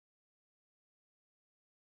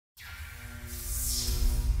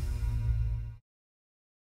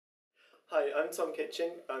Hi, I'm Tom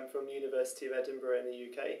Kitching. I'm from the University of Edinburgh in the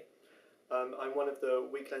UK. I'm one of the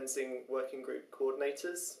weak lensing working group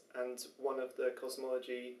coordinators and one of the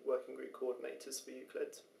cosmology working group coordinators for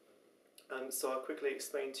Euclid. So I'll quickly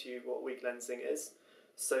explain to you what weak lensing is.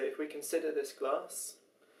 So if we consider this glass,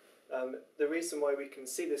 the reason why we can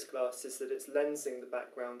see this glass is that it's lensing the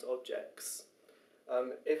background objects.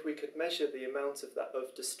 If we could measure the amount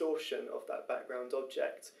of distortion of that background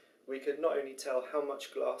object, we could not only tell how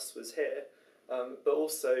much glass was here, but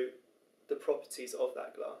also the properties of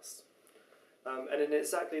that glass. And in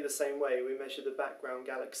exactly the same way, we measure the background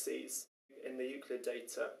galaxies in the Euclid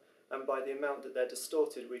data, and by the amount that they're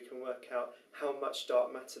distorted, we can work out how much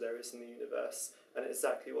dark matter there is in the universe, and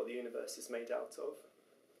exactly what the universe is made out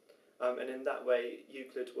of. And in that way,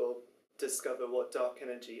 Euclid will discover what dark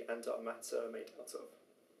energy and dark matter are made out of.